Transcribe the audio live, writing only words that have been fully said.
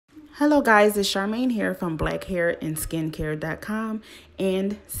Hello guys, it's Charmaine here from blackhairandskincare.com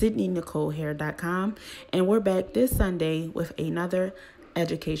and SydneyNicoleHair.com, and we're back this Sunday with another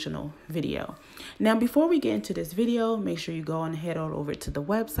educational video. Now, before we get into this video, make sure you go on head on over to the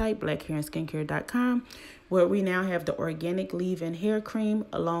website blackhairandskincare.com, where we now have the organic leave-in hair cream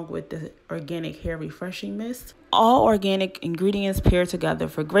along with the organic hair refreshing mist. All organic ingredients paired together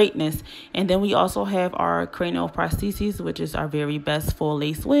for greatness. And then we also have our cranial prostheses, which is our very best full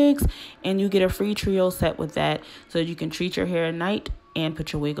lace wigs, and you get a free trio set with that so you can treat your hair at night and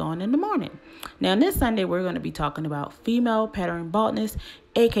put your wig on in the morning. Now, this Sunday, we're going to be talking about female pattern baldness,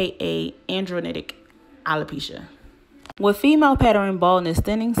 aka androgenic alopecia. With female pattern baldness,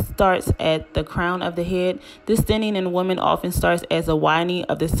 thinning starts at the crown of the head. This thinning in women often starts as a widening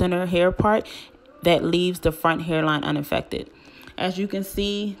of the center hair part that leaves the front hairline unaffected. As you can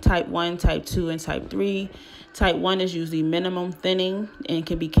see, type 1, type 2, and type 3. Type 1 is usually minimum thinning and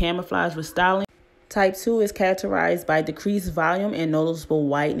can be camouflaged with styling. Type 2 is characterized by decreased volume and noticeable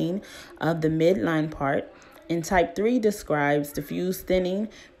widening of the midline part. And type 3 describes diffuse thinning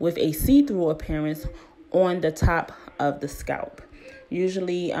with a see-through appearance on the top of the scalp.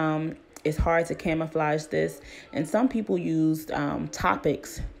 Usually, it's hard to camouflage this, and some people use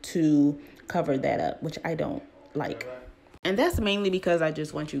topics to cover that up, which I don't like. And that's mainly because I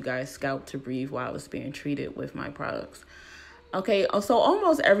just want you guys' scalp to breathe while it's being treated with my products. Okay, so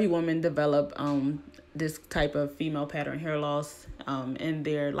almost every woman develop this type of female pattern hair loss in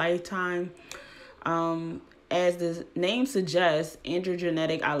their lifetime. As the name suggests,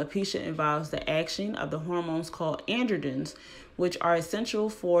 androgenic alopecia involves the action of the hormones called androgens, which are essential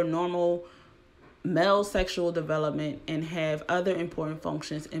for normal male sexual development and have other important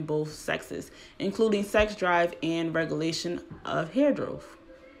functions in both sexes, including sex drive and regulation of hair growth.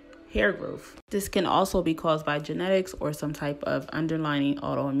 This can also be caused by genetics or some type of underlying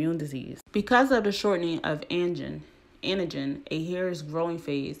autoimmune disease. Because of the shortening of anagen, a hair's growing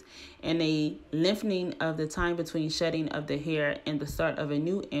phase, and a lengthening of the time between shedding of the hair and the start of a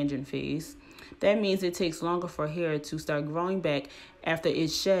new anagen phase, that means it takes longer for hair to start growing back after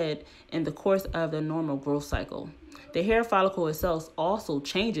it's shed in the course of the normal growth cycle. The hair follicle itself also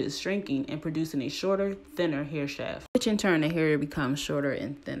changes, shrinking and producing a shorter, thinner hair shaft, which in turn the hair becomes shorter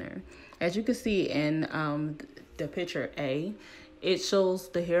and thinner. As you can see in the picture A, it shows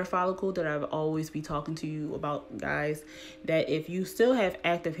the hair follicle that I've always be talking to you about, guys, that if you still have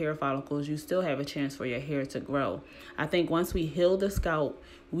active hair follicles, you still have a chance for your hair to grow. I think once we heal the scalp,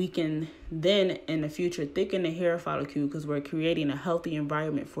 we can then in the future thicken the hair follicle because we're creating a healthy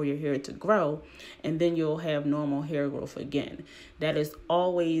environment for your hair to grow, and then you'll have normal hair growth again. That is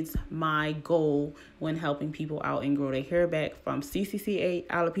always my goal when helping people out and grow their hair back from CCCA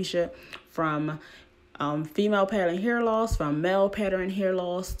alopecia, from female pattern hair loss, from male pattern hair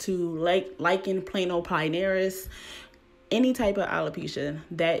loss to lichen planopilaris, any type of alopecia.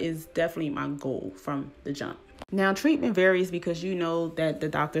 That is definitely my goal from the jump. Now, treatment varies because you know that the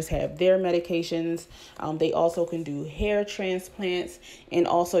doctors have their medications. They also can do hair transplants, and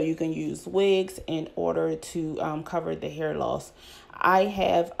also you can use wigs in order to cover the hair loss. I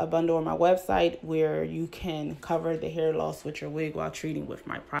have a bundle on my website where you can cover the hair loss with your wig while treating with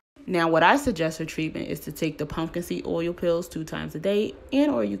my product. Now, what I suggest for treatment is to take the pumpkin seed oil pills 2 times a day,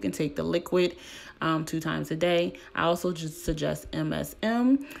 or you can take the liquid 2 times a day. I also just suggest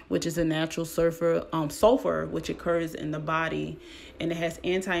MSM, which is a natural sulfur which occurs in the body, and it has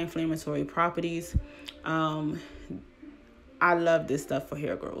anti-inflammatory properties. I love this stuff for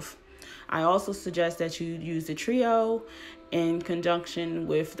hair growth. I also suggest that you use the trio in conjunction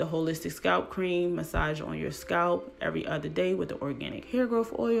with the holistic scalp cream, massage on your scalp every other day with the organic hair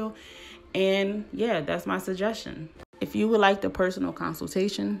growth oil. And yeah, that's my suggestion. If you would like the personal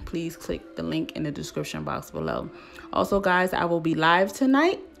consultation, please click the link in the description box below. Also, guys, I will be live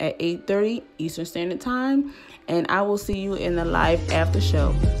tonight at 8:30 Eastern Standard Time, and I will see you in the live after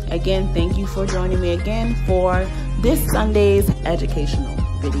show. Again, thank you for joining me again for this Sunday's educational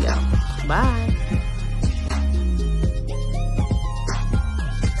video. Bye.